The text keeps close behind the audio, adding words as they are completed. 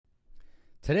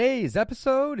Today's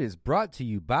episode is brought to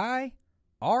you by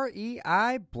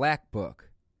REI Black Book.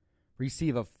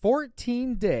 Receive a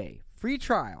 14-day free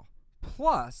trial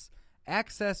plus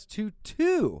access to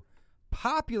 2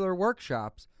 popular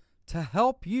workshops to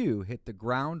help you hit the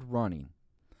ground running.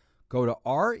 Go to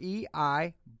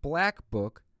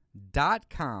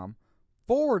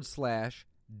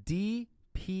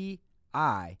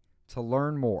reiblackbook.com/DPI to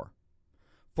learn more.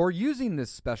 For using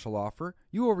this special offer,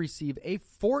 you will receive a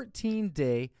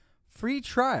 14-day free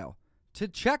trial to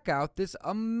check out this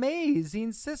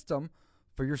amazing system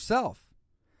for yourself.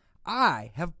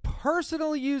 I have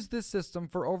personally used this system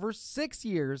for over 6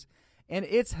 years, and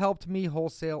it's helped me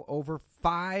wholesale over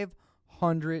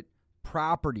 500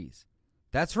 properties.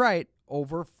 That's right,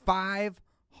 over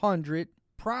 500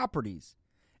 properties.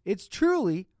 It's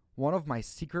truly one of my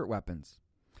secret weapons.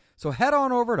 So head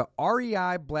on over to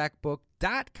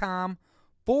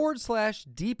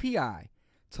reiblackbook.com/DPI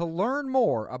to learn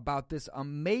more about this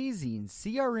amazing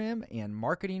CRM and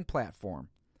marketing platform.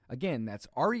 Again, that's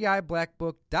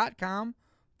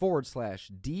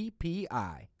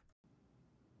reiblackbook.com/DPI.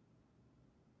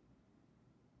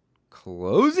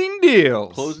 Closing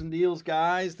deals. Closing deals,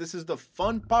 guys. This is the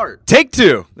fun part. Take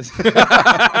 2.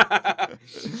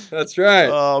 That's right.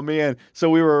 Oh man! So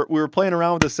we were playing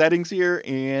around with the settings here,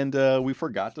 and we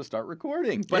forgot to start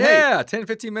recording. But yeah, 10,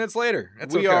 15 minutes later.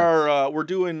 That's we okay. are we're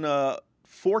doing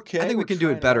 4K. I think we can do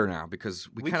it better now because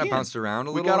we kind of bounced around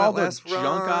a little. We got all the last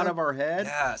junk out of our head.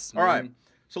 Yes. All right.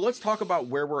 So let's talk about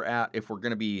where we're at if we're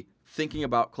going to be thinking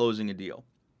about closing a deal.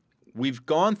 We've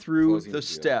gone through the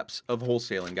steps of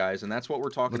wholesaling, guys, and that's what we're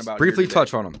talking about. Briefly here today.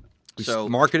 touch on them. We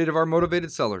marketed to our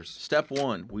motivated sellers. Step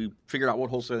 1, we figured out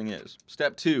what wholesaling is.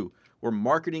 Step 2, we're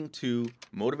marketing to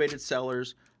motivated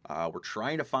sellers. We're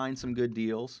trying to find some good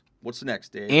deals. What's the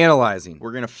next, Dave? Analyzing.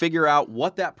 We're going to figure out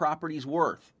what that property's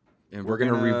worth. And we're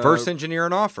going to reverse engineer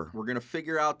an offer. We're going to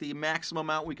figure out the maximum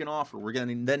amount we can offer. We're going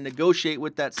to then negotiate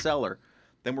with that seller.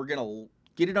 Then we're going to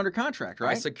get it under contract,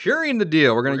 right? By securing the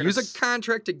deal. We're going to use a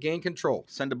contract to gain control.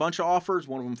 Send a bunch of offers.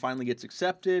 One of them finally gets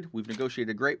accepted. We've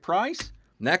negotiated a great price.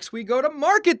 Next, we go to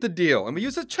market the deal, and we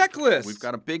use a checklist. We've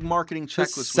got a big marketing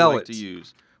checklist we like to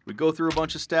use. We go through a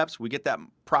bunch of steps. We get that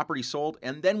property sold,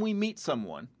 and then we meet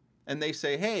someone, and they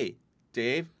say, hey,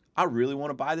 Dave, I really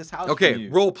want to buy this house from you.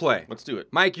 Role play. Let's do it.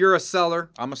 Mike, you're a seller.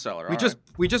 I'm a seller.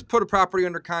 We just put a property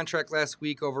under contract last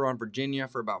week over on Virginia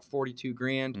for about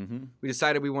 $42,000. Mm-hmm. We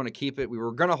decided we want to keep it. We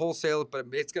were going to wholesale it, but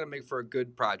it's going to make for a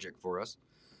good project for us.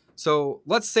 So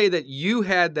let's say that you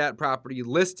had that property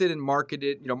listed and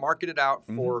marketed out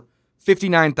for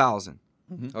 $59,000.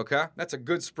 Mm-hmm. Okay, that's a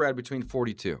good spread between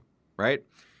 42, right?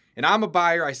 And I'm a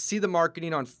buyer. I see the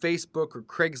marketing on Facebook or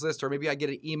Craigslist, or maybe I get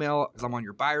an email because I'm on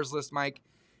your buyer's list, Mike.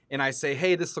 And I say,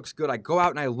 hey, this looks good. I go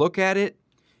out and I look at it,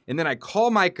 and then I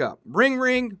call Mike up. Ring,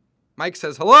 ring. Mike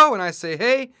says, hello, and I say,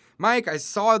 hey, Mike, I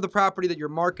saw the property that you're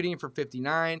marketing for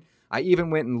 $59,000. I even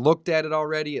went and looked at it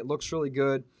already. It looks really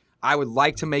good. I would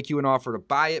like to make you an offer to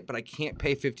buy it, but I can't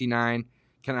pay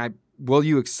 $59,000. Will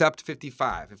you accept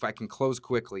 $55,000 if I can close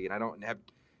quickly and I don't have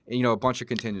a bunch of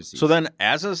contingencies? So then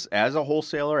as a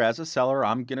wholesaler, as a seller,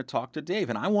 I'm going to talk to Dave,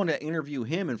 and I want to interview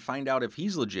him and find out if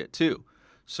he's legit too.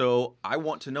 So I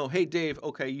want to know, hey, Dave,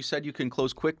 okay, you said you can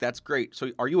close quick. That's great.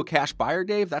 So are you a cash buyer,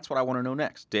 Dave? That's what I want to know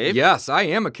next. Dave? Yes, I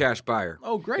am a cash buyer.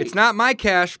 Oh, great. It's not my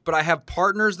cash, but I have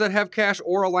partners that have cash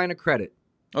or a line of credit.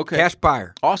 Okay. Cash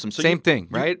buyer. Awesome. So Same thing,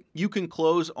 right? You can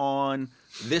close on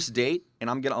this date, and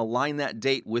I'm going to align that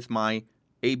date with my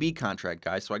AB contract,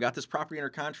 guys. So I got this property under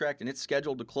contract, and it's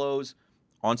scheduled to close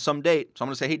on some date. So I'm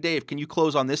going to say, hey, Dave, can you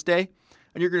close on this day?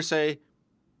 And you're going to say,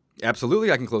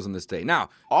 absolutely, I can close on this day. Now,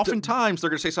 oftentimes they're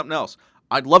going to say something else.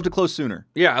 I'd love to close sooner.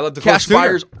 Yeah, I love to close sooner. Cash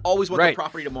buyers always want the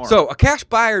property tomorrow. So a cash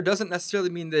buyer doesn't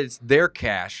necessarily mean that it's their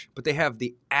cash, but they have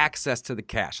the access to the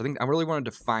cash. I think I really want to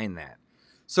define that.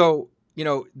 So,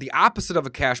 the opposite of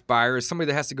a cash buyer is somebody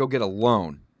that has to go get a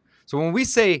loan. So when we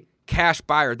say cash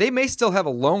buyer, they may still have a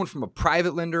loan from a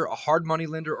private lender, a hard money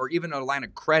lender, or even a line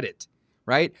of credit,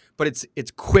 right? But it's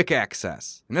quick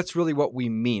access, and that's really what we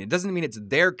mean. It doesn't mean it's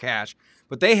their cash,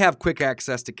 but they have quick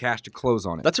access to cash to close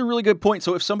on it. That's a really good point.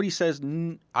 So if somebody says,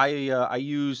 I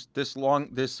use this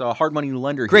hard money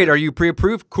lender Great. here. Are you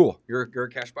pre-approved? Cool. You're a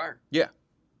cash buyer. Yeah,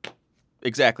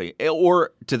 exactly.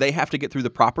 Or do they have to get through the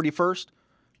property first?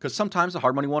 Because sometimes the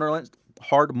hard money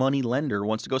lender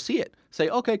wants to go see it. Say,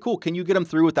 okay, cool. Can you get them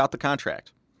through without the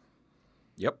contract?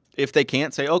 Yep. If they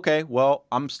can't, say, okay, well,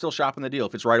 I'm still shopping the deal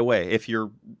if it's right away. If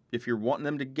you're wanting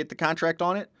them to get the contract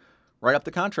on it, write up the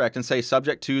contract and say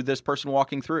subject to this person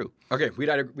walking through. Okay, we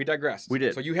digressed. We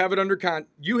did. So you have it under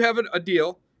you have a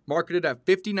deal marketed at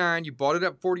 $59,000. You bought it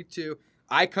at $42,000.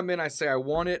 I come in, I say I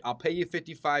want it, I'll pay you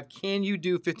 55. Can you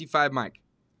do 55, Mike?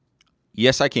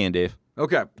 Yes, I can, Dave.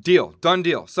 Okay, deal. Done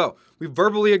deal. So we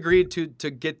verbally agreed to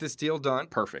get this deal done.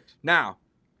 Perfect. Now,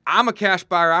 I'm a cash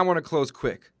buyer. I want to close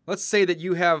quick. Let's say that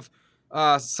you have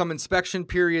some inspection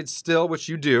periods still, which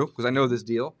you do, because I know this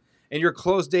deal, and your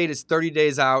close date is 30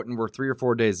 days out, and we're 3 or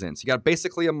 4 days in. So you got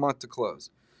basically a month to close.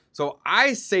 So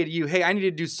I say to you, hey, I need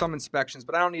to do some inspections,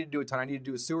 but I don't need to do a ton. I need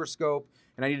to do a sewer scope,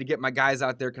 and I need to get my guys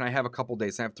out there. Can I have a couple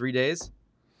days? Can I have 3 days?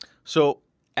 So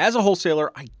as a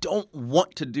wholesaler, I don't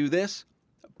want to do this,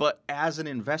 but as an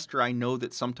investor, I know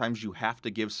that sometimes you have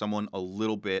to give someone a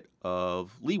little bit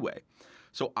of leeway.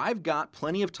 So I've got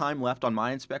plenty of time left on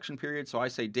my inspection period. So I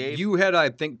say, Dave. You had, I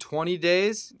think, 20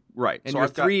 days. Right. And so you're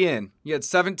I've got 3 in. You had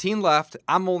 17 left.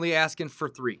 I'm only asking for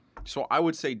 3. So I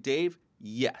would say, Dave,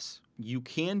 yes, you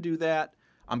can do that.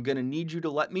 I'm going to need you to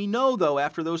let me know, though,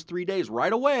 after those 3 days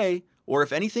right away. Or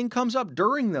if anything comes up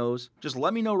during those, just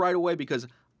let me know right away because,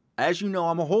 as you know,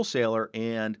 I'm a wholesaler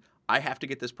and I have to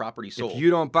get this property sold. If you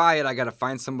don't buy it, I got to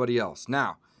find somebody else.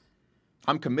 Now,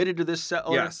 I'm committed to this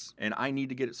seller, yes, and I need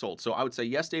to get it sold. So I would say,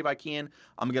 yes, Dave, I can.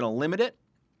 I'm going to limit it.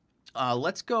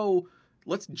 Let's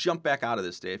jump back out of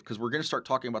this, Dave, because we're going to start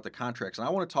talking about the contracts. And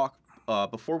I want to talk,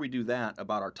 before we do that,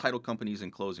 about our title companies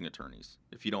and closing attorneys,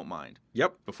 if you don't mind.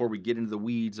 Yep. Before we get into the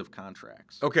weeds of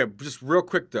contracts. Okay, just real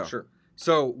quick, though. Sure.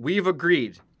 So we've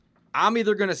agreed. I'm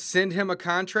either going to send him a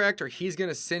contract or he's going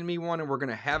to send me one, and we're going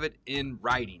to have it in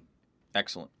writing.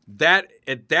 Excellent. That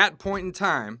at that point in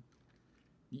time,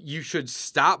 you should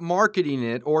stop marketing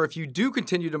it, or if you do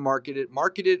continue to market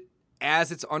it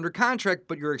as it's under contract,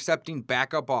 but you're accepting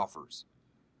backup offers,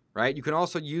 right? You can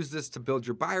also use this to build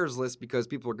your buyers list because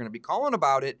people are going to be calling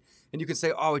about it, and you can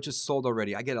say, oh, it just sold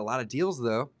already. I get a lot of deals,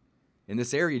 though, in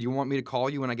this area. Do you want me to call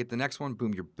you when I get the next one?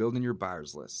 Boom, you're building your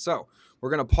buyers list. So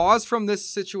we're going to pause from this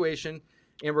situation,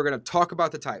 and we're going to talk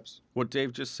about the types. What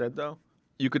Dave just said, though,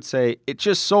 you could say, it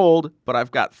just sold, but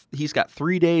he's got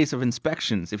 3 days of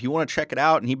inspections. If you want to check it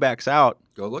out and he backs out,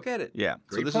 go look at it. Yeah.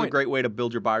 Great so this point. is a great way to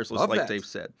build your buyers list, Love like that. Dave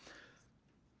said.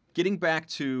 Getting back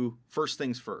to first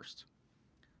things first.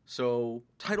 So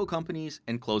title companies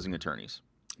and closing attorneys.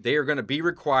 They are going to be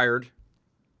required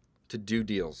to do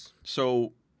deals.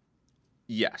 So,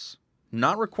 yes.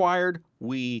 Not required.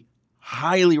 We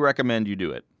highly recommend you do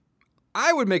it.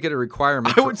 I would make it a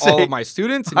requirement I for would say- all of my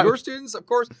students and your students, of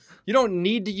course. You don't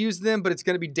need to use them, but it's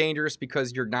going to be dangerous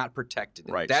because you're not protected.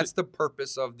 Right. That's the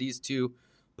purpose of these two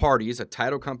parties, a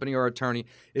title company or attorney,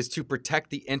 is to protect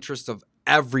the interest of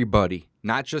everybody,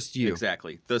 not just you.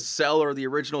 Exactly. The seller, the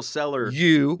original seller.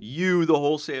 You the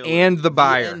wholesaler. and the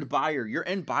buyer. The end buyer. Your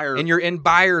end buyer. And your end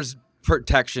buyer's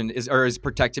protection is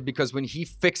protected because when he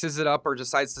fixes it up or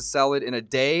decides to sell it in a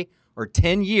day or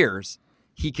 10 years,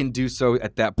 he can do so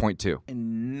at that point too.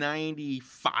 And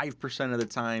 95% of the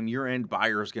time, your end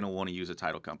buyer is going to want to use a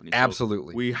title company. So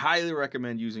Absolutely. we highly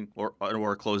recommend using or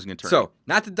a closing attorney. So,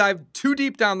 not to dive too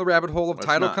deep down the rabbit hole of Let's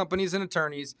title not. companies and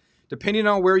attorneys, depending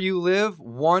on where you live,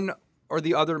 one or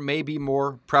the other may be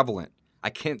more prevalent. I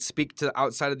can't speak to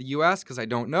outside of the U.S. because I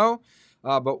don't know,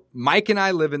 but Mike and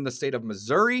I live in the state of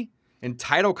Missouri, and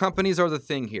title companies are the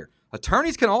thing here.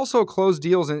 Attorneys can also close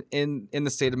deals in the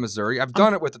state of Missouri. I've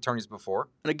done it with attorneys before.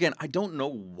 And again, I don't know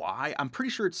why. I'm pretty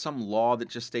sure it's some law that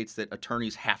just states that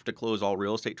attorneys have to close all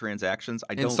real estate transactions.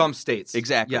 In some states.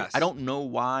 Exactly. Yes. I don't know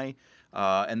why.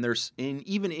 And there's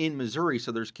even in Missouri,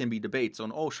 so there can be debates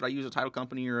on, should I use a title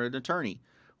company or an attorney?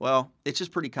 Well, it's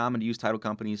just pretty common to use title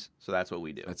companies, so that's what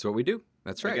we do. That's what we do.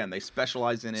 That's right. Again, they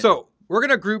specialize in it. So we're going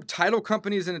to group title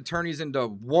companies and attorneys into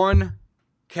one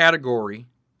category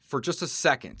for just a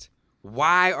second.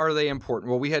 Why are they important?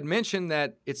 Well, we had mentioned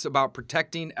that it's about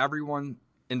protecting everyone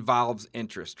involved's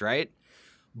interest, right?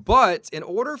 But in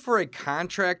order for a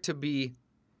contract to be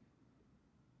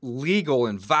legal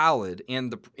and valid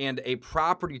and a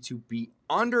property to be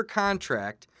under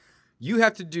contract, you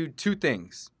have to do two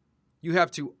things. You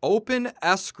have to open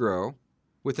escrow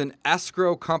with an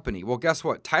escrow company. Well, guess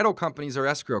what? Title companies are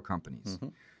escrow companies. Mm-hmm.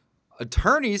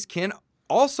 Attorneys can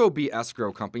also be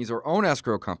escrow companies or own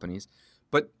escrow companies,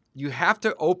 but you have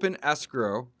to open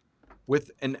escrow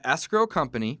with an escrow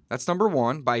company. That's number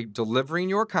one, by delivering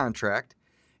your contract.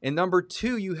 And number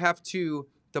two, you have to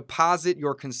deposit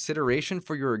your consideration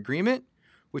for your agreement,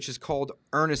 which is called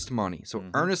earnest money. So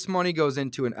earnest money goes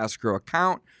into an escrow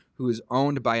account who is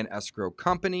owned by an escrow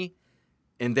company,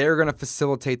 and they're going to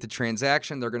facilitate the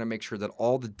transaction. They're going to make sure that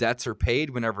all the debts are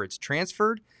paid whenever it's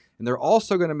transferred, and they're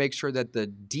also going to make sure that the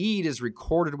deed is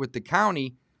recorded with the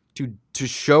county to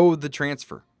show the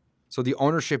transfer. So the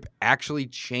ownership actually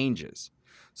changes.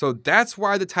 So that's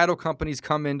why the title companies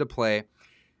come into play.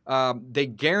 They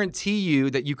guarantee you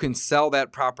that you can sell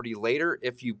that property later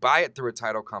if you buy it through a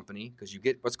title company, because you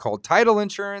get what's called title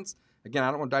insurance. Again,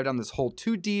 I don't want to dive down this hole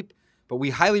too deep, but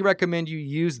we highly recommend you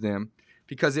use them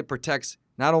because it protects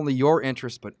not only your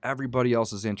interest, but everybody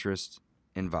else's interest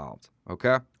involved.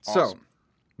 Okay? So, Awesome.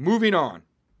 moving on.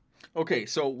 Okay,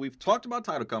 so we've talked about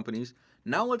title companies.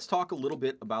 Now let's talk a little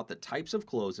bit about the types of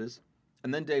closes.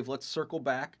 And then, Dave, let's circle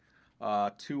back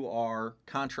to our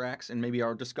contracts and maybe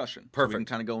our discussion. So we Perfect. can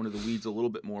kind of go into the weeds a little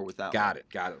bit more with that Got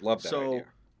one. it. Love that So, idea.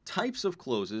 types of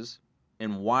closes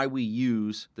and why we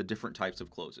use the different types of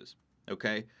closes.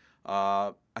 Okay?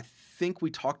 I think we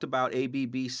talked about A, B,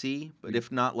 B, C, but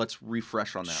if not, let's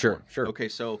refresh on that one. Sure. Okay,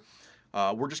 so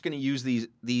we're just going to use these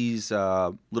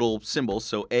little symbols.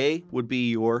 So A would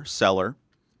be your seller,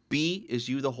 B is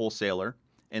you, the wholesaler,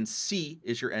 and C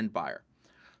is your end buyer.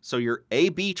 So your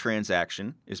A-B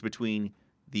transaction is between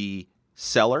the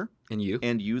seller And you?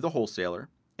 the wholesaler,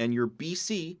 and your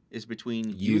BC is between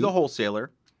you, You the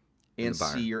wholesaler, and and the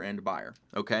buyer. C, your end buyer.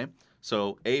 Okay?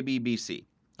 So A, B, B, C.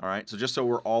 All right? So just so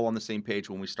we're all on the same page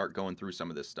when we start going through some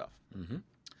of this stuff.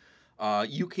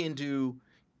 Mm-hmm. You can do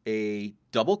a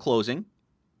double closing,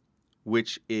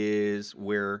 which is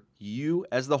where you,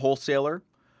 as the wholesaler,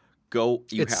 go.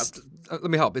 Let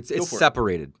me help. It's for it.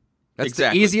 separated. That's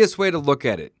Exactly. the easiest way to look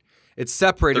at it. It's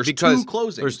separated There's because two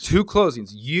closings. there's two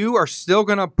closings. You are still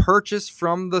going to purchase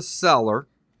from the seller,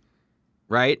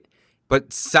 right?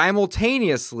 But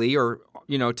simultaneously, or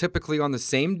typically on the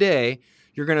same day,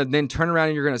 you're going to then turn around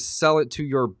and you're going to sell it to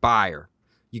your buyer.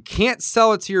 You can't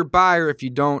sell it to your buyer if you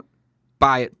don't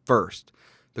buy it first.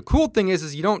 The cool thing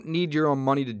is you don't need your own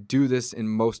money to do this in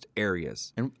most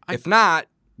areas. And If not,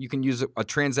 you can use a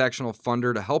transactional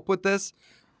funder to help with this.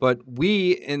 But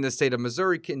we in the state of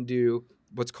Missouri can do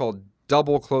what's called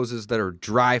double closes that are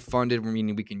dry funded,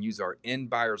 meaning we can use our end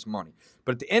buyer's money.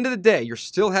 But at the end of the day, you're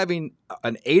still having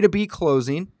an A to B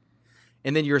closing,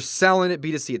 and then you're selling it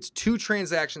B to C. It's two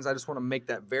transactions. I just want to make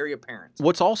that very apparent.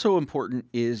 What's also important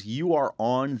is you are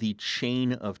on the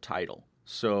chain of title.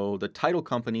 So the title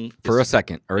company For a is,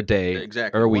 second or a day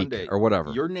exactly, or a 1 week day. or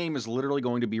whatever. Your name is literally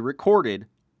going to be recorded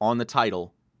on the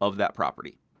title of that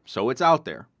property. So it's out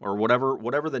there, or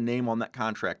whatever the name on that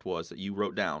contract was that you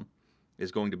wrote down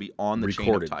is going to be on the chain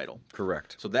Recorded. of title.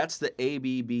 Correct. So that's the A,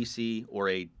 B, B, C, or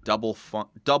a double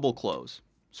close.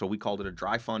 So we called it a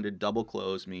dry funded double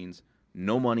close, means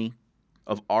no money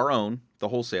of our own, the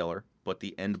wholesaler, but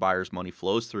the end buyer's money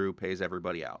flows through, pays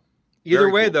everybody out. Either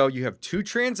Very way, cool. though, you have two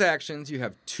transactions. You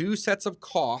have two sets of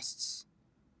costs,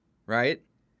 right?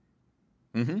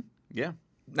 Mm-hmm. Yeah.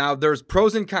 Now, there's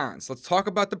pros and cons. Let's talk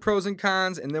about the pros and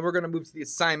cons, and then we're going to move to the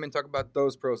assignment, talk about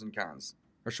those pros and cons.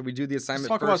 Or should we do the Let's assignment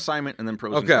talk first? about assignment and then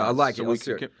pros and Okay, cons. I like it. So Let's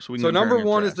we do can, it. so we can So compare number and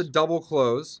one is the contrast. double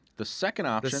close. The second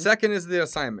option. The second is the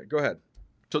assignment. Go ahead.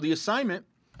 So the assignment,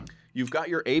 you've got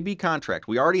your AB contract.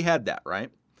 We already had that, right?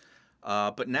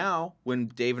 But now, when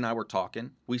Dave and I were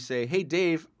talking, we say, hey,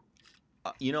 Dave,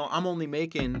 I'm only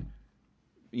making,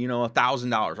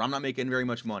 $1,000. I'm not making very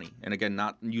much money. And again,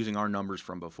 not using our numbers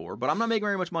from before, but I'm not making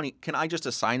very much money. Can I just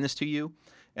assign this to you?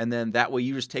 And then that way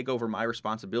you just take over my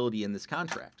responsibility in this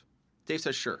contract. Dave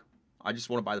says, sure. I just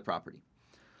want to buy the property.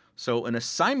 So an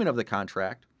assignment of the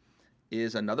contract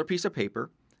is another piece of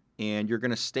paper, and you're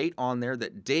going to state on there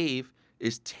that Dave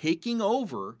is taking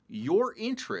over your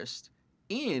interest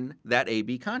in that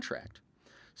AB contract.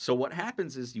 So what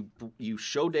happens is you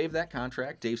show Dave that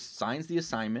contract, Dave signs the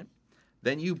assignment,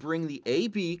 then you bring the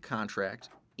AB contract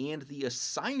and the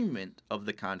assignment of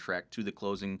the contract to the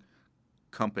closing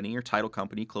company or title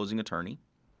company, closing attorney,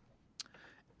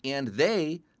 and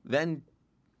they then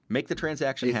make the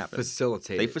transaction They happen.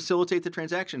 facilitate They it. facilitate the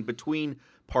transaction between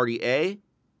party A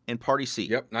and party C.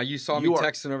 Yep. Now, you saw me You are-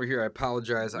 texting over here. I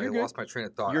apologize. I You're good. lost my train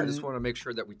of thought. You're I just n- want to make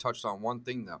sure that we touched on one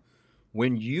thing, though.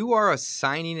 When you are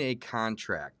assigning a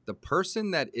contract, the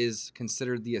person that is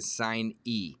considered the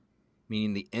assignee,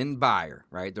 meaning the end buyer,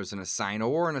 right? There's an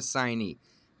assignor and assignee.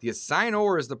 The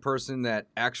assignor is the person that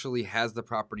actually has the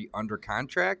property under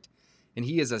contract, and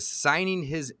he is assigning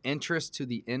his interest to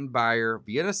the end buyer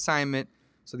via an assignment.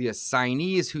 So the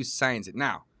assignee is who signs it.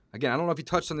 Now, again, I don't know if you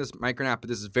touched on this, Mike, or not, but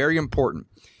this is very important.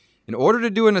 In order to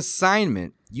do an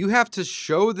assignment, you have to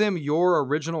show them your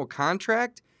original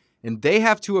contract, and they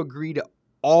have to agree to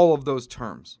all of those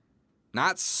terms.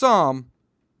 Not some,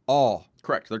 all.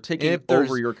 Correct. They're And taking if there's-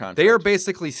 over your contract. They are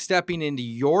basically stepping into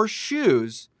your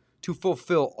shoes to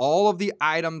fulfill all of the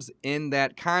items in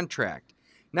that contract.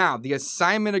 Now, the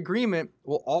assignment agreement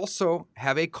will also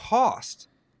have a cost.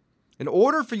 In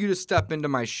order for you to step into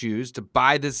my shoes to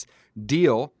buy this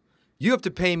deal, you have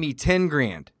to pay me 10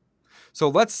 grand. So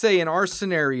let's say in our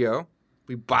scenario,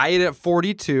 We buy it at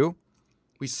 42.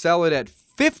 We sell it at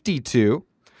 52.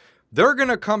 They're going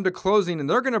to come to closing and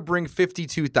they're going to bring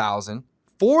 52,000.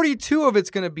 42 of it's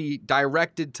going to be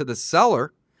directed to the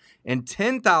seller, and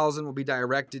 10,000 will be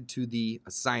directed to the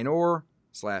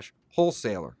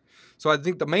assignor/wholesaler. So I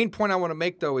think the main point I want to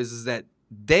make, though, is that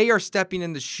they are stepping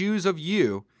in the shoes of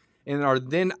you and are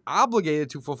then obligated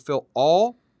to fulfill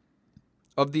all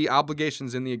of the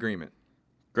obligations in the agreement.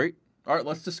 Great. All right,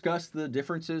 let's discuss the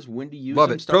differences, when to use Love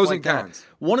them, it. stuff Pros like and that. cons.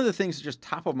 One of the things that's just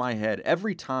top of my head,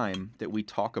 every time that we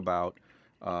talk about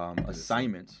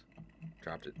assignments,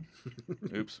 Dropped it.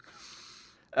 oops.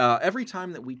 Every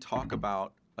time that we talk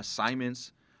about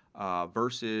assignments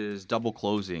versus double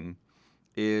closing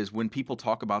is when people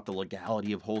talk about the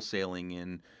legality of wholesaling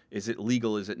and is it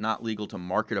legal, is it not legal to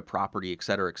market a property, et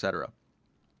cetera, et cetera.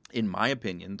 In my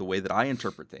opinion, the way that I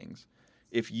interpret things,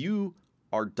 if you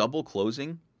are double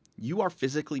closing, you are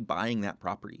physically buying that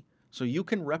property. So you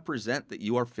can represent that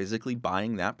you are physically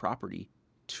buying that property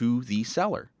to the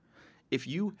seller. If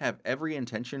you have every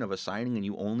intention of assigning and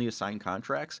you only assign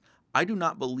contracts, I do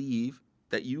not believe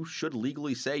that you should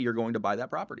legally say you're going to buy that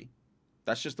property.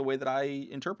 That's just the way that I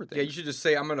interpret things. Yeah, you should just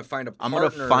say, I'm going to find a partner. I'm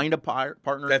going to find a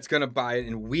partner that's going to buy it,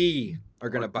 and we are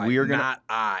going to buy it, not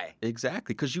I.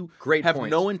 Exactly, because you Great have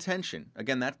point. no intention.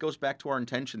 Again, that goes back to our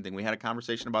intention thing. We had a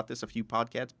conversation about this a few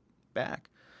podcasts back.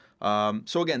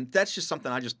 So again, that's just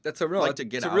something I just like to get out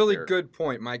there. It's a really good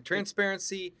point, Mike.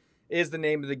 Transparency is the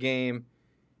name of the game.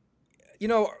 You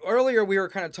know, earlier we were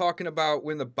kind of talking about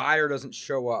when the buyer doesn't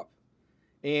show up.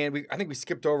 And I think we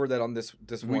skipped over that on this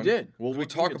one. We did. We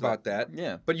talk about that.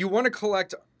 Yeah. But you want to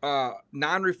collect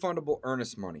non-refundable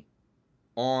earnest money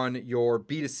on your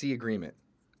B2C agreement,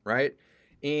 right?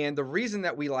 And the reason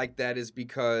that we like that is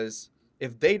because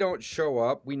if they don't show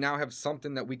up, we now have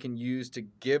something that we can use to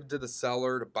give to the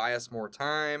seller to buy us more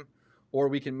time, or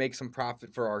we can make some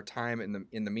profit for our time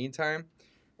in the meantime.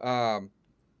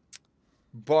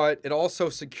 But it also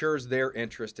secures their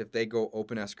interest if they go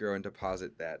open escrow and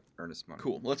deposit that earnest money.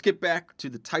 Cool. Let's get back to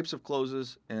the types of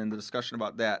closes and the discussion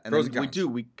about that. And Pros then and cons.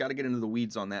 we got to get into the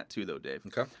weeds on that too, though, Dave.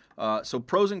 Okay. So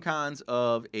pros and cons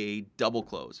of a double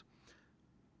close.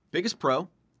 Biggest pro,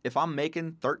 if I'm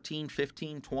making 13,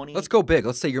 15, 20, Let's go big.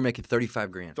 Let's say you're making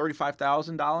 $35,000.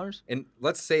 $35,000. And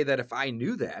let's say that if I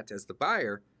knew that as the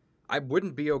buyer, I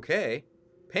wouldn't be okay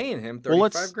paying him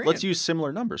 $35,000. Let's use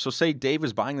similar numbers. So say Dave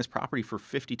is buying this property for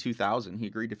 $52,000. He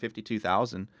agreed to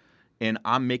 $52,000, and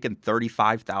I'm making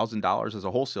 $35,000 as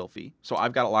a wholesale fee. So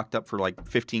I've got it locked up for like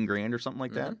 $15,000 or something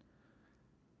like that.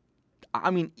 I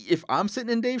mean, if I'm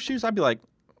sitting in Dave's shoes, I'd be like,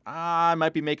 I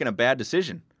might be making a bad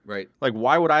decision. Right. Like,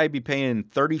 why would I be paying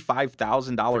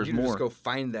 $35,000 more? Just go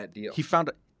find that deal. He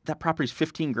found that property's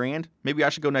 $15,000. Maybe I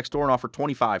should go next door and offer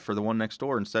 $25,000 for the one next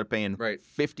door instead of paying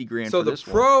 $50,000 so for this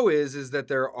one. So the pro is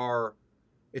that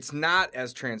it's not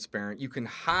as transparent. You can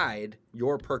hide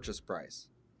your purchase price.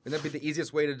 Wouldn't that be the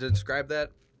easiest way to describe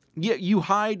that? Yeah, you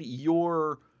hide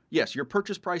your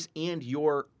purchase price and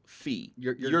your fee.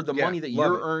 You're the money that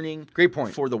you're earning. Great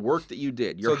point. For the work that you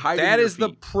did. You're hiding that your is fee. the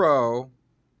pro.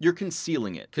 You're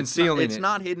concealing it. It's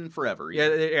not hidden forever.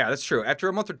 Yeah, that's true. After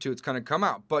a month or two, it's going to come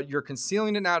out. But you're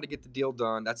concealing it now to get the deal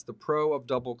done. That's the pro of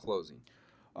double closing.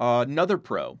 Another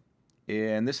pro,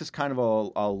 and this is kind of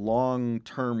a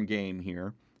long-term game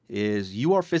here, is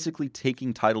you are physically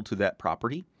taking title to that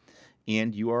property,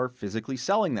 and you are physically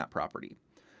selling that property.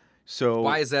 So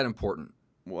why is that important?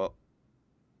 Well,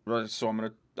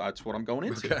 so that's what I'm going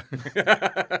into. Okay.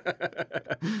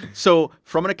 So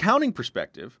from an accounting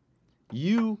perspective,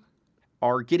 you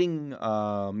are getting,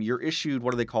 you're issued,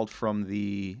 what are they called from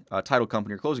the title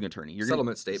company or closing attorney?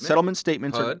 Settlement statement. Settlement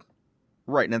statements. HUD.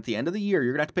 Right. And at the end of the year,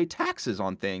 you're going to have to pay taxes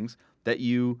on things that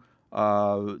you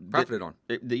profited on.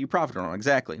 That you profited on,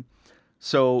 exactly.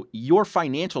 So your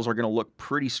financials are going to look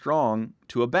pretty strong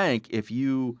to a bank if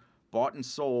you bought and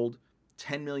sold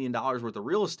 $10 million worth of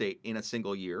real estate in a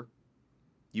single year.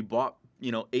 You bought,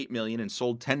 $8 million and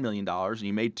sold $10 million, and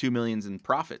you made $2 million in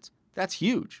profits. That's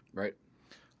huge. Right.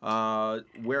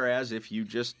 Whereas if you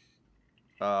just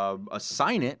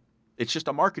assign it, it's just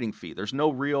a marketing fee. There's no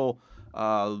real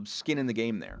skin in the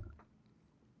game there.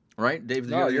 Right, Dave?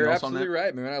 No, you're absolutely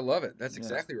right, man. I love it. That's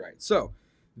exactly right. So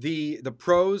the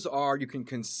pros are you can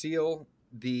conceal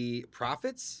the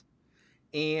profits,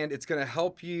 and it's going to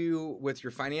help you with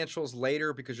your financials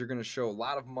later because you're going to show a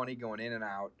lot of money going in and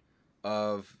out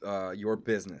of your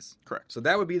business. Correct. So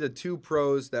that would be the two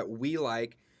pros that we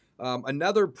like.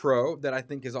 Another pro that I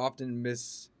think is often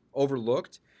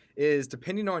overlooked is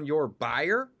depending on your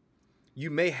buyer, you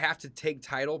may have to take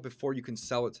title before you can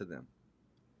sell it to them.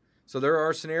 So there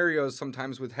are scenarios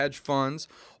sometimes with hedge funds,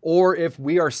 or if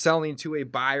we are selling to a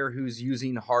buyer who's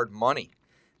using hard money,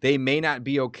 they may not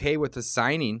be okay with the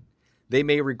signing. They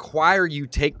may require you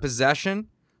take possession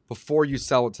before you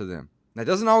sell it to them. That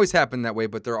doesn't always happen that way,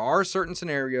 but there are certain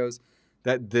scenarios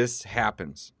that this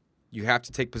happens. You have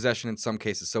to take possession in some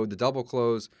cases. So the double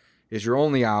close is your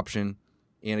only option.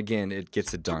 And again, it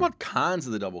gets it done. Talk about cons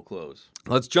of the double close.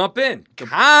 Let's jump in.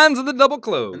 Cons of the double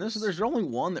close. And there's only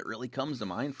one that really comes to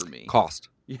mind for me. Cost.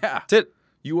 Yeah. That's it.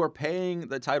 You are paying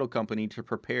the title company to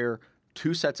prepare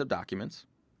 2 sets of documents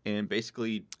and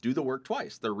basically do the work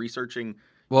twice. They're researching.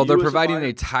 Well, they're you as providing buyer.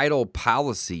 a title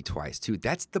policy twice, too.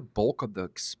 That's the bulk of the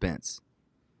expense.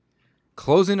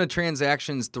 Closing a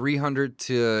transaction is $300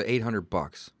 to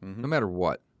 $800, no matter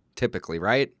what, typically,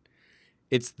 right?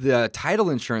 It's the title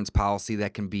insurance policy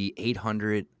that can be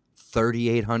 $800,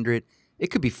 $3,800. It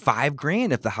could be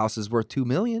 $5,000 if the house is worth $2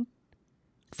 million.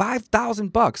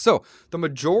 $5,000. So the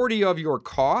majority of your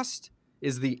cost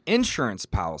is the insurance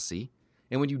policy,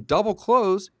 and when you double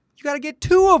close, you got to get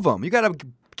 2 of them. You got to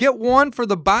get one for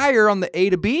the buyer on the A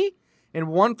to B and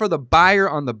one for the buyer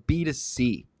on the B to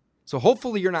C. So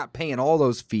hopefully you're not paying all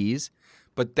those fees,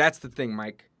 but that's the thing,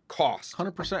 Mike. Cost.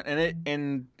 100%.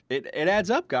 And it adds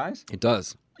up, guys. It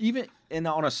does. Even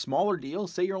on a smaller deal,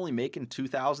 say you're only making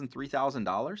 $2,000,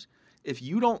 $3,000, if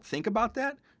you don't think about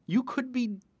that, you could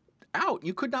be out.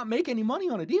 You could not make any money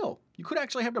on a deal. You could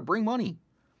actually have to bring money.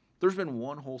 There's been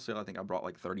one wholesale, I think I brought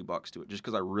like $30 to it just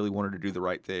because I really wanted to do the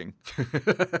right thing.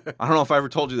 I don't know if I ever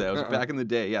told you that. It was back in the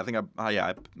day. Yeah, I think I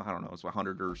don't know. It was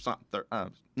 100 or something.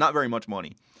 Not very much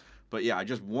money. But yeah, I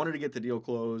just wanted to get the deal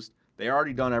closed. They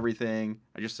already done everything.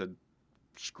 I just said,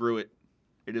 screw it.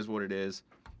 It is what it is.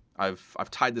 I've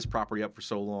tied this property up for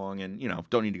so long and,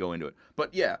 don't need to go into it.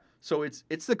 But yeah, so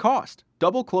it's the cost.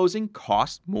 Double closing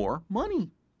costs more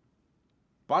money.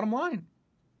 Bottom line.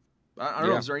 I don't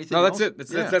know if there's anything else. No,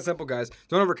 that's it. It's that simple, guys.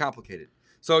 Don't overcomplicate it.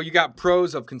 So you got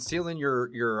pros of concealing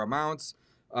your amounts.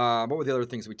 What were the other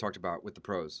things we talked about with the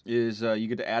pros? Is you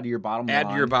get to add to your bottom line. Add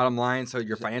to your bottom line, so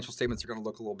your financial statements are going to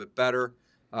look a little bit better.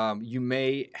 You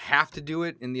may have to do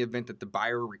it in the event that the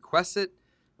buyer requests it.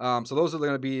 So those are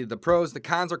going to be the pros. The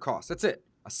cons are costs. That's it.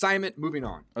 Assignment, moving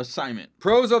on. Assignment.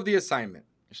 Pros of the assignment.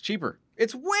 It's cheaper.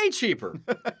 It's way cheaper.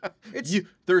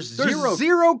 There's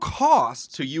zero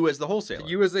cost to you as the wholesaler. To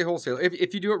you as the wholesaler,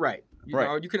 if you do it right. You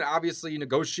know, you can obviously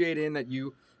negotiate in that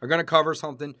you are going to cover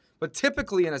something, but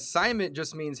typically an assignment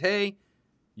just means, hey,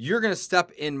 you're going to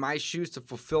step in my shoes to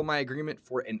fulfill my agreement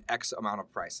for an X amount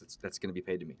of price that's going to be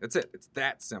paid to me. That's it. It's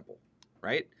that simple,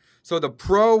 right? So the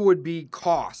pro would be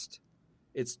cost.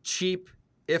 It's cheap,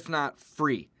 if not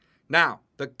free. Now,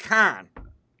 the cons.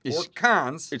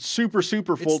 It's super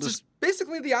full. It's just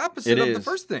basically the opposite of the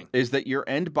first thing. Is that your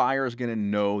end buyer is going to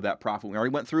know that profit. We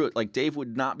already went through it. Like Dave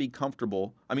would not be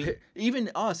comfortable. I mean, even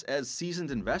us as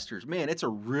seasoned investors, man, it's a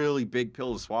really big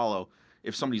pill to swallow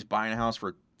if somebody's buying a house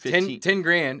for 10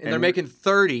 grand and they're making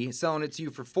 30, selling it to you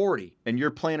for 40. And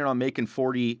you're planning on making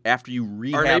 40 after you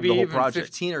rehab or maybe the whole even project.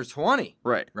 15 or 20.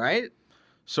 Right?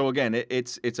 So again,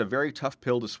 it's a very tough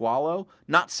pill to swallow.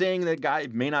 Not saying that guy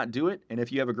may not do it, and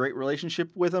if you have a great relationship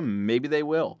with him, maybe they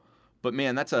will. But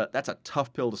man, that's a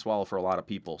tough pill to swallow for a lot of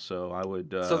people. So I would.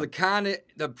 So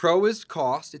the pro is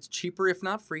cost. It's cheaper if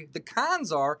not free. The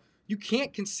cons are you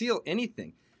can't conceal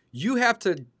anything. You have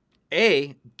to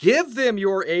give them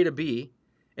your A to B,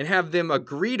 and have them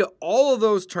agree to all of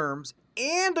those terms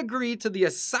and agree to the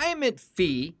assignment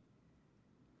fee.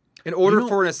 In order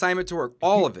for an assignment to work,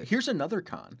 all of it. Here's another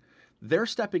con. They're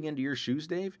stepping into your shoes,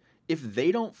 Dave. If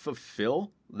they don't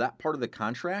fulfill that part of the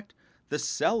contract, the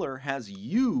seller has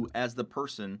you as the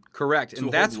person. Correct.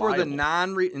 And that's where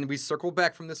the and we circled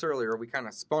back from this earlier. We kind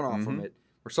of spun off from it.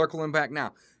 We're circling back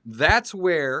now. That's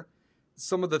where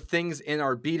some of the things in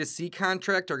our B2C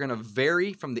contract are going to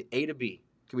vary from the A to B.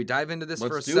 Can we dive into this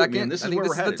for a second? I think this is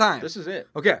the time. This is it.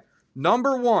 Okay.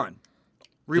 Number 1.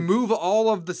 Remove all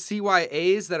of the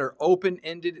CYAs that are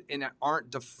open-ended and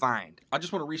aren't defined. I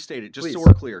just want to restate it, just Please. so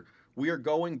we're clear. We are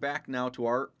going back now to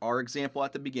our example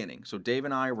at the beginning. So Dave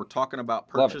and I were talking about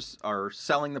purchase or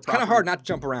selling the property. Kind of hard not to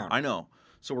jump around. I know.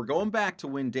 So we're going back to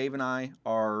when Dave and I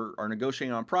are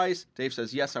negotiating on price. Dave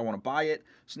says, yes, I want to buy it.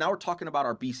 So now we're talking about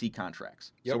our BC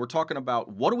contracts. Yep. So we're talking about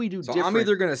what do we do different. I'm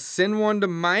either going to send one to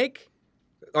Mike.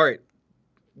 All right.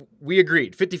 We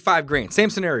agreed. 55 grand. Same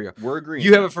scenario. We're agreeing.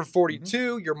 You have it for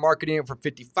 42. You're marketing it for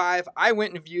 55. I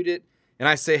went and viewed it, and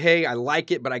I say, hey, I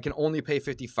like it, but I can only pay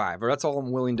 55, or that's all I'm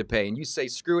willing to pay. And you say,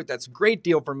 screw it. That's a great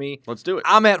deal for me. Let's do it.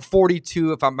 I'm at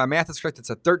 42. If my math is correct, it's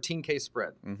a $13K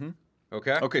spread. Mm-hmm.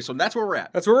 Okay? Okay, so that's where we're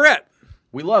at. That's where we're at.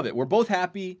 We love it. We're both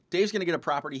happy. Dave's going to get a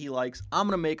property he likes. I'm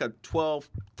going to make a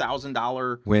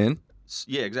 $12,000 Win.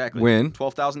 Yeah, exactly. Win.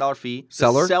 $12,000 fee.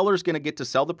 Seller. The seller's going to get to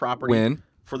sell the property. Win.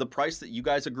 For the price that you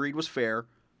guys agreed was fair.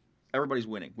 Everybody's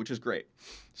winning, which is great.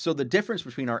 So the difference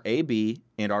between our AB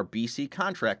and our BC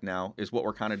contract now is what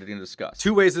we're kind of going to discuss.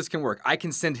 2 ways this can work. I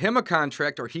can send him a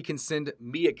contract or he can send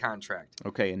me a contract.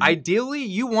 Okay. And Ideally,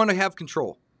 you want to have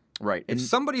control. right. If And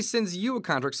somebody sends you a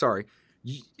contract,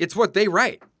 it's what they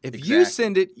write. If you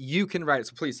send it, you can write it.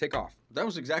 So please take off. that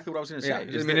was exactly what I was going to say. Yeah, I is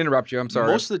didn't that mean to interrupt you. I'm sorry.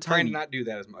 Most of the I'm trying time, to not do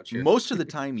that as much here. most of the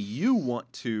time you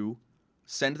want to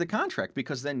send the contract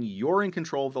because then you're in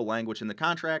control of the language in the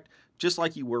contract, just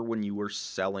like you were when you were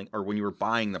selling or when you were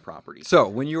buying the property. So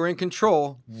when you're in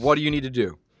control, what do you need to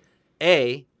do?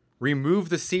 A, remove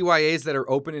the CYAs that are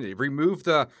open-ended. Remove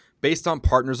the based on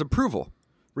partner's approval.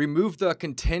 Remove the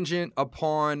contingent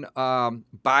upon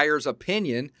buyer's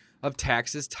opinion of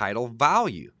taxes, title,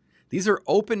 value. These are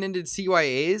open-ended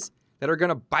CYAs that are going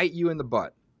to bite you in the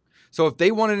butt. So if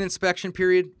they want an inspection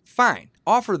period, fine.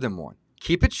 Offer them one.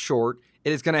 Keep it short.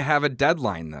 It is going to have a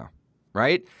deadline, though,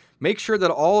 right? Make sure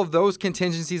that all of those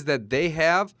contingencies that they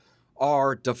have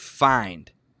are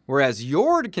defined, whereas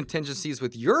your contingencies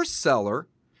with your seller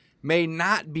may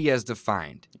not be as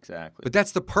defined. Exactly. But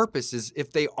that's the purpose, is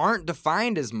if they aren't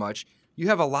defined as much, you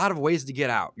have a lot of ways to get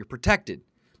out. You're protected.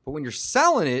 But when you're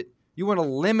selling it, you want to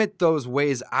limit those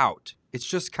ways out. It's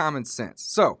just common sense.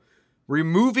 So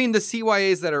removing the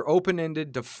CYAs that are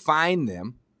open-ended, define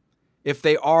them. If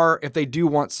they do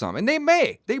want some, and they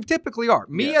typically are.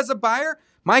 Me as a buyer,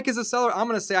 Mike as a seller, I'm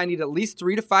going to say I need at least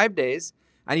 3 to 5 days.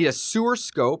 I need a sewer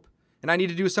scope, and I need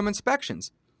to do some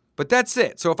inspections. But that's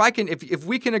it. So if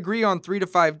we can agree on 3 to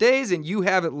 5 days, and you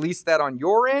have at least that on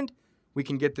your end, we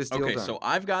can get this deal done. Okay, so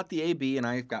I've got the AB, and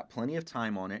I've got plenty of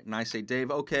time on it, and I say,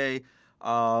 Dave, okay,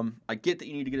 I get that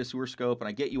you need to get a sewer scope, and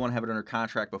I get you want to have it under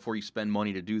contract before you spend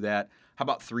money to do that. How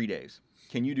about 3 days?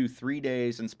 Can you do 3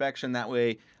 days inspection? That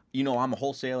way, I'm a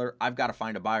wholesaler. I've got to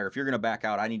find a buyer. If you're going to back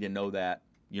out, I need to know that,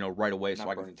 right away so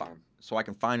I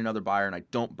can find another buyer and I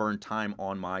don't burn time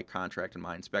on my contract and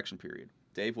my inspection period.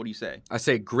 Dave, what do you say? I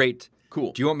say, great.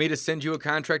 Cool. Do you want me to send you a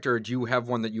contract, or do you have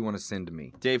one that you want to send to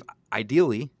me? Dave,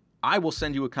 ideally, I will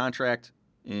send you a contract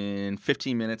in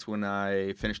 15 minutes when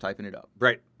I finish typing it up.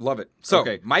 Right. Love it. So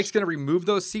Mike's going to remove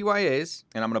those CYAs.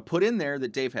 And I'm going to put in there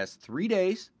that Dave has 3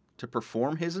 days to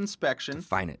perform his inspection.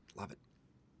 Define it. Love it.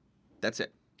 That's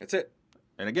it. That's it.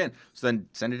 And again, so then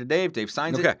send it to Dave. Dave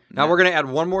signs it. Okay. Now we're going to add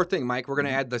one more thing, Mike. We're going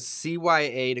to add the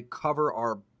CYA to cover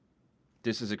our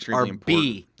This is extremely important.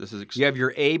 B. You have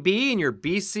your AB and your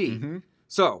BC. Mm-hmm.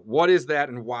 So what is that,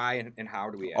 and why, and how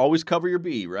do we add Always cover your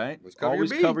B, right?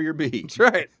 Always cover your B. That's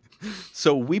right.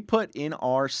 So we put in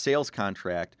our sales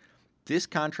contract, this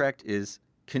contract is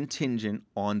contingent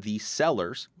on the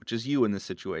seller's, which is you in this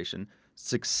situation,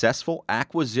 successful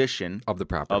acquisition of the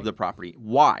property.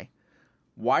 Why?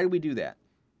 Why do we do that?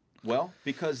 Well,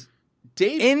 because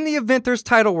Dave... In the event there's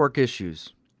title work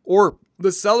issues, or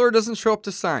the seller doesn't show up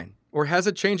to sign, or has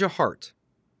a change of heart,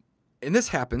 and this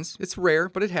happens, it's rare,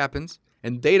 but it happens,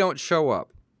 and they don't show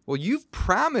up. Well, you've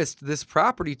promised this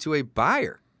property to a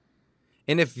buyer.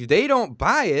 And if they don't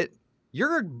buy it,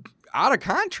 you're out of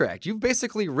contract. You've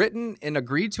basically written and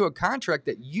agreed to a contract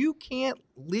that you can't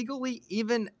legally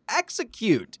even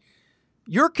execute.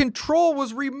 Your control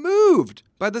was removed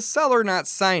by the seller not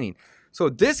signing. So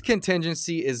this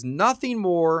contingency is nothing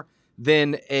more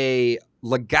than a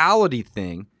legality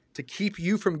thing to keep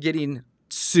you from getting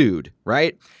sued,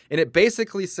 right? And it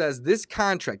basically says this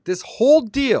contract, this whole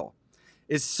deal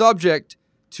is subject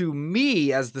to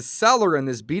me as the seller in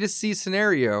this B2C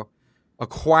scenario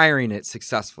acquiring it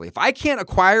successfully. If I can't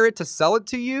acquire it to sell it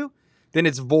to you, then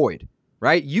it's void,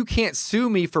 right? You can't sue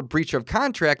me for breach of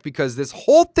contract because this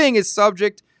whole thing is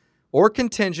subject or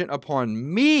contingent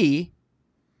upon me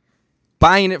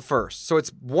buying it first. So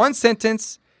it's one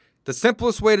sentence. The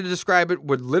simplest way to describe it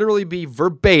would literally be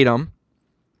verbatim,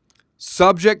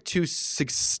 subject to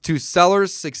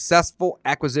seller's successful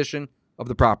acquisition of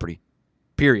the property,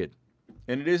 period.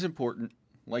 And it is important,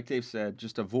 like Dave said,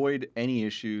 just avoid any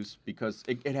issues because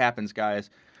it happens, guys.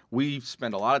 We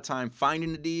spend a lot of time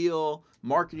finding a deal,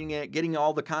 marketing it, getting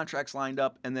all the contracts lined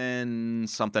up, and then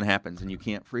something happens and you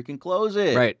can't freaking close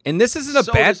it. Right. And this isn't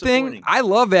a bad thing. I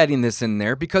love adding this in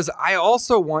there because I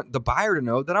also want the buyer to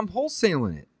know that I'm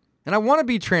wholesaling it. And I want to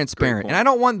be transparent. And I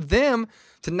don't want them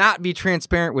to not be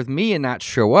transparent with me and not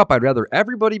show up. I'd rather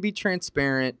everybody be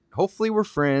transparent. Hopefully we're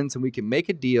friends and we can make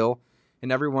a deal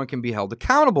and everyone can be held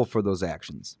accountable for those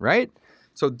actions, right?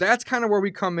 So that's kind of where we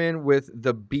come in with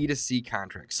the B2C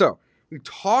contract. So we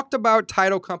talked about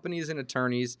title companies and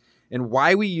attorneys and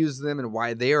why we use them and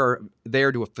why they are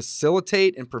there to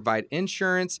facilitate and provide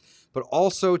insurance, but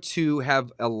also to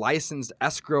have a licensed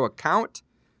escrow account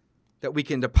that we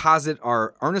can deposit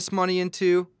our earnest money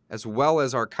into, as well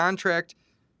as our contract,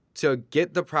 to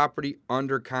get the property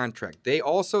under contract. They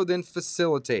also then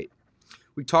facilitate.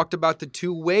 We talked about the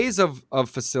two ways of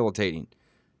facilitating.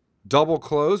 Double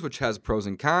close, which has pros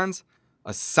and cons.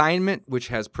 Assignment, which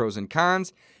has pros and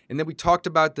cons. And then we talked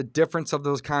about the difference of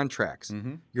those contracts.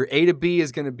 Mm-hmm. Your A to B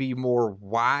is going to be more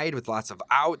wide with lots of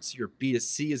outs. Your B to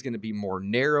C is going to be more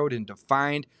narrowed and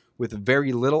defined with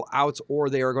very little outs, or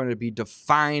they are going to be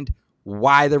defined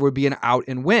why there would be an out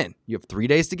and when. You have 3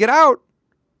 days to get out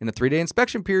in a 3-day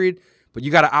inspection period, but you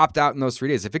got to opt out in those 3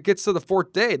 days. If it gets to the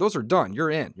 4th day, those are done.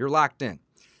 You're in. You're locked in.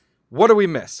 What do we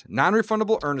miss?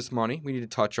 Non-refundable earnest money we need to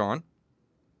touch on.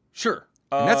 Sure.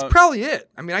 And that's probably it.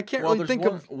 I mean, I can't really think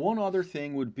of... One other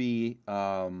thing would be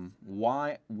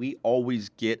why we always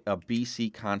get a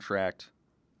BC contract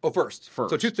first. So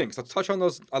 2 things. Let's touch on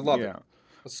those. I love it.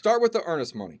 Let's start with the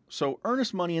earnest money. So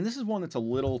earnest money, and this is one that's a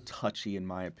little touchy in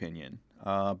my opinion,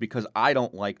 because I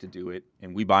don't like to do it,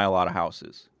 and we buy a lot of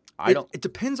houses. It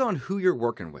depends on who you're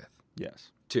working with.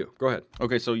 Yes. 2. Go ahead.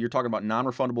 Okay, so you're talking about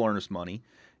non-refundable earnest money,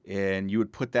 and you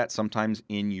would put that sometimes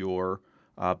in your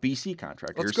BC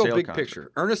contract. Let's go big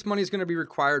picture. Earnest money is going to be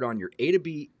required on your A to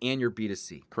B and your B to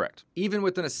C. Correct. Even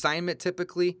with an assignment,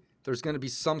 typically, there's going to be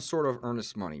some sort of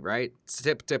earnest money, right?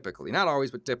 Typically. Not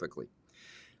always, but typically.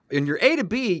 In your A to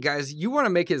B, guys, you want to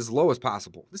make it as low as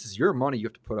possible. This is your money you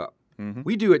have to put up. Mm-hmm.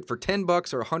 We do it for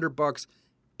 $10 or $100,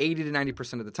 80 to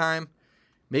 90% of the time.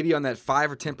 Maybe on that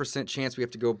 5 or 10% chance we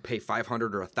have to go pay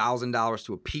 $500 or $1,000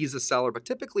 to appease the seller, but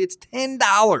typically it's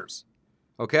 $10.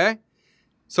 Okay?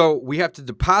 So we have to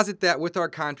deposit that with our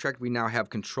contract. We now have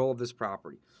control of this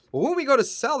property. Well, when we go to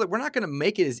sell it, we're not going to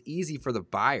make it as easy for the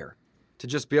buyer to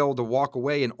just be able to walk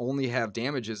away and only have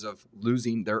damages of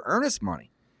losing their earnest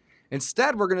money.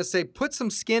 Instead, we're going to say, put some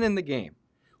skin in the game.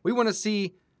 We want to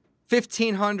see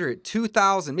 $1,500,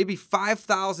 $2,000, maybe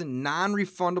 $5,000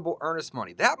 non-refundable earnest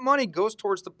money. That money goes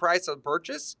towards the price of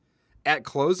purchase at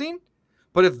closing.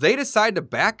 But if they decide to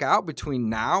back out between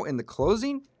now and the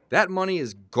closing, that money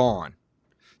is gone.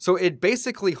 So it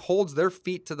basically holds their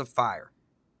feet to the fire.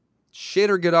 Shit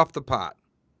or get off the pot.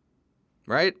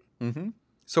 Right? Mm-hmm.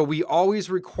 So we always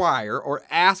require or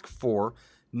ask for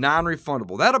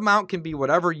non-refundable. That amount can be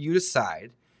whatever you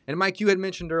decide. And Mike, you had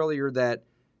mentioned earlier that,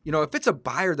 if it's a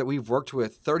buyer that we've worked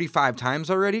with 35 times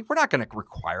already, we're not going to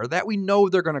require that. We know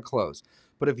they're going to close.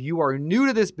 But if you are new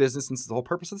to this business, and this is the whole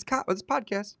purpose of this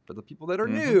podcast, for the people that are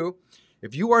new,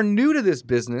 if you are new to this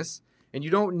business and you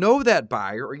don't know that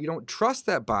buyer or you don't trust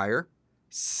that buyer,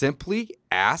 simply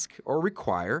ask or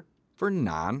require for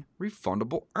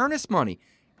non-refundable earnest money.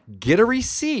 Get a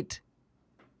receipt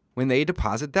when they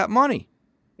deposit that money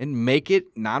and make it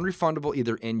non-refundable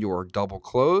either in your double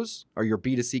close or your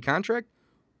B2C contract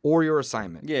or your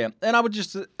assignment. Yeah, and I would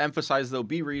just emphasize, though,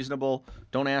 be reasonable.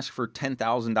 Don't ask for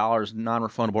 $10,000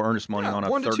 non-refundable earnest money on a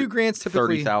 $1 to $2 grand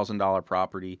typically. $30,000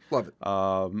 property. Love it.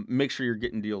 Make sure you're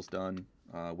getting deals done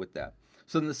with that.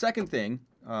 So then the second thing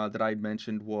that I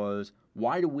mentioned was,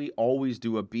 why do we always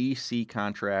do a BC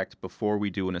contract before we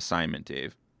do an assignment,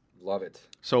 Dave? Love it.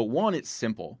 So one, it's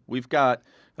simple. We've got,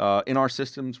 in our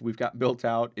systems, we've got built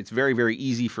out. It's very, very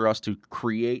easy for us to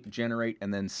create, generate,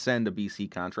 and then send a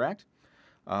BC contract.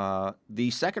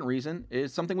 The second reason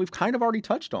is something we've kind of already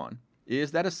touched on,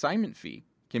 is that assignment fee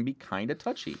can be kind of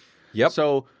touchy. Yep.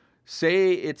 So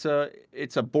say it's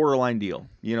a borderline deal.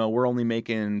 We're only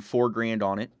making $4,000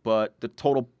 on it, but the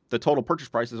total purchase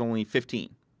price is only $15,000.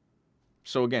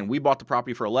 So again, we bought the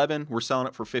property for $11,000. We're selling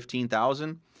it for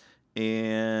 $15,000,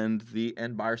 and the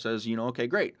end buyer says, okay,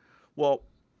 great. Well,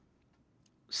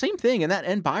 same thing in that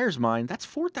end buyer's mind. That's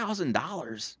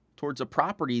 $4,000 towards a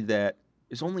property that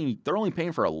they're only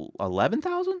paying for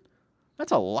 $11,000.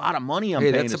 That's a lot of money I'm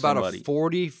paying that's to about somebody. A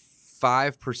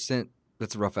 45%.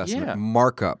 That's a rough estimate. Yeah.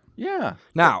 Markup. Yeah.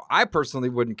 Now, I personally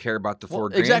wouldn't care about the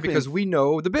 $4,000 exactly. because we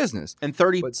know the business. And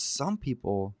but some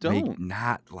people may don't.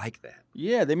 not like that.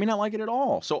 Yeah, they may not like it at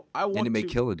all. So And it may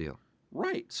kill a deal.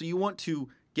 Right. So you want to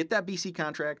get that BC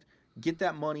contract, get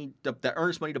that money, that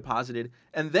earnest money deposited,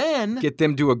 and then get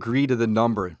them to agree to the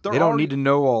number. They don't need to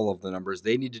know all of the numbers.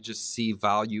 They need to just see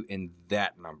value in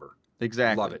that number.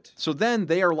 Exactly. Love it. So then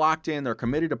they are locked in. They're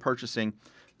committed to purchasing.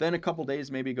 Then a couple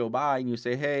days maybe go by, and you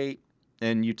say, hey,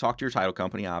 and you talk to your title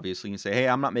company, obviously, and say, hey,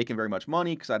 I'm not making very much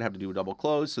money because I'd have to do a double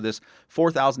close. So this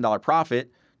 $4,000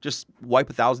 profit, just wipe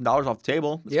 $1,000 off the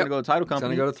table. It's going to go to the title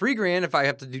company. It's going to go to $3,000 if I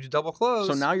have to do double close.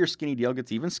 So now your skinny deal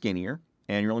gets even skinnier,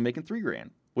 and you're only making $3,000,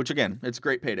 which again, it's a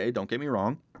great payday. Don't get me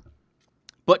wrong.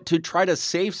 But to try to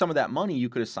save some of that money, you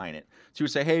could assign it. So you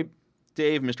would say, hey,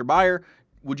 Dave, Mr. Buyer,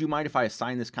 would you mind if I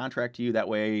assign this contract to you? That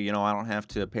way, I don't have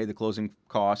to pay the closing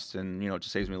costs and, it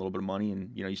just saves me a little bit of money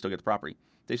and, you still get the property.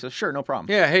 Dave says, sure, no problem.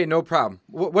 Yeah, hey, no problem.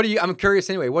 What are you? I'm curious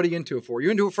anyway. What are you into it for?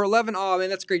 You into it for 11? Oh man,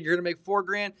 that's great. You're gonna make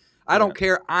 $4,000. I don't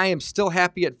care. I am still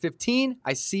happy at 15.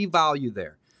 I see value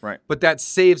there. Right. But that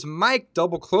saves Mike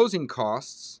double closing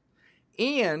costs,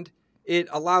 and it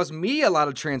allows me a lot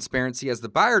of transparency as the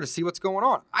buyer to see what's going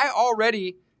on. I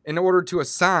already, in order to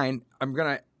assign, I'm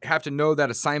gonna have to know that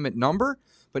assignment number.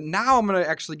 But now I'm gonna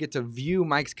actually get to view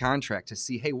Mike's contract to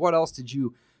see, hey, what else did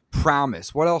you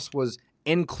promise? What else was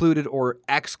included or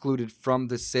excluded from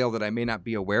the sale that I may not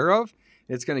be aware of?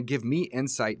 It's going to give me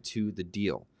insight to the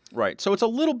deal. Right. So it's a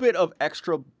little bit of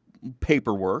extra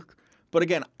paperwork, but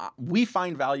again, we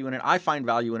find value in it. I find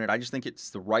value in it. I just think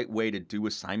it's the right way to do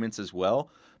assignments as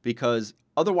well, because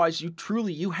otherwise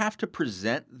you have to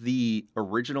present the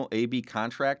original AB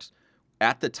contract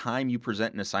at the time you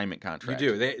present an assignment contract.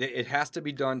 You do. It has to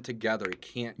be done together. It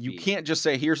can't. You can't just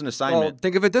say, "Here's an assignment." Well,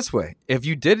 think of it this way: if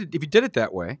you did it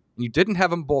that way, and you didn't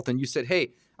have them both, and you said,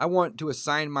 "Hey, I want to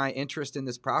assign my interest in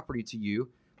this property to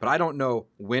you, but I don't know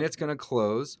when it's going to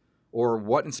close, or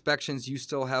what inspections you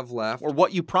still have left, or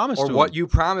what you promised, or to what them. you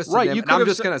promised right, to them," you and I'm have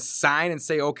just going to sign and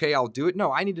say, "Okay, I'll do it."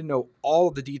 No, I need to know all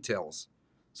of the details.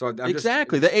 So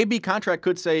exactly, the AB contract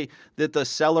could say that the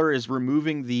seller is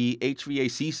removing the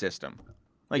HVAC system.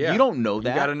 You don't know that.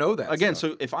 You got to know that. Again,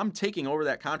 stuff. so if I'm taking over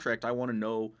that contract, I want to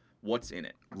know what's in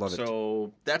it. Love it.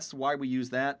 So that's why we use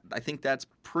that. I think that's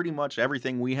pretty much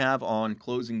everything we have on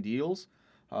closing deals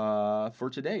for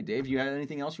today. Dave, you had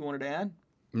anything else you wanted to add?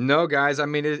 No, guys. I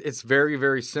mean, it's very,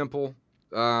 very simple.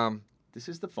 This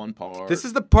is the fun part. This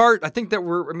is the part I think that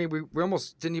we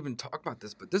almost didn't even talk about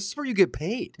this, but this is where you get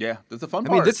paid. Yeah, that's the fun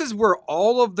part. I mean, this is where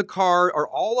all of the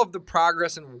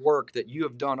progress and work that you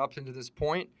have done up into this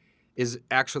point is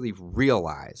actually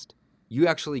realized. You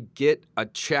actually get a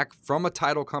check from a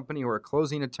title company or a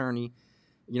closing attorney,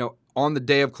 on the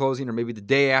day of closing or maybe the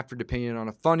day after, depending on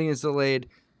if funding is delayed,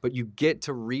 but you get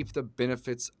to reap the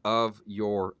benefits of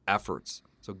your efforts.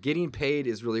 So getting paid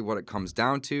is really what it comes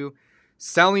down to.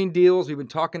 Selling deals, we've been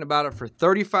talking about it for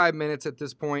 35 minutes at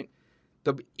this point.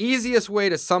 The easiest way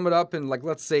to sum it up in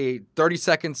let's say 30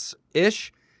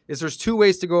 seconds-ish is there's two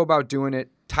ways to go about doing it: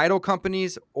 title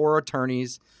companies or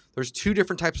attorneys. There's two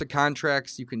different types of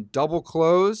contracts. You can double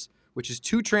close, which is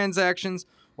 2 transactions,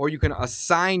 or you can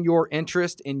assign your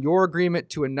interest in your agreement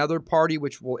to another party,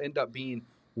 which will end up being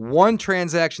 1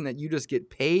 transaction that you just get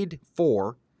paid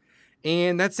for.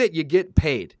 And that's it. You get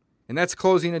paid. And that's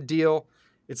closing a deal.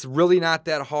 It's really not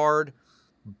that hard.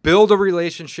 Build a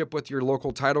relationship with your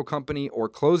local title company or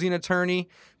closing attorney,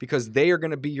 because they are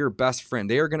going to be your best friend.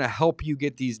 They are going to help you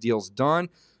get these deals done.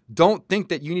 Don't think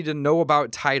that you need to know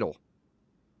about title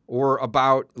or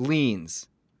about liens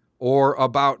or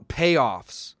about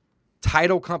payoffs.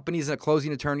 Title companies and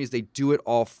closing attorneys, they do it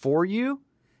all for you.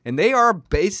 And they are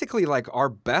basically like our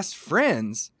best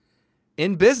friends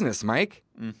in business, Mike.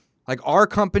 Like our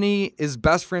company is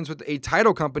best friends with a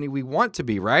title company. We want to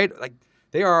be, right? Like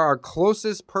they are our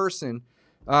closest person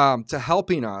to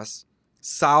helping us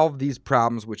solve these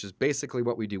problems, which is basically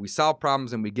what we do. We solve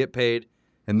problems and we get paid.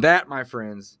 And that, my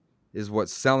friends, is what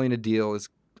selling a deal is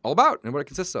all about and what it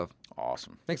consists of.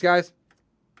 Awesome. Thanks, guys.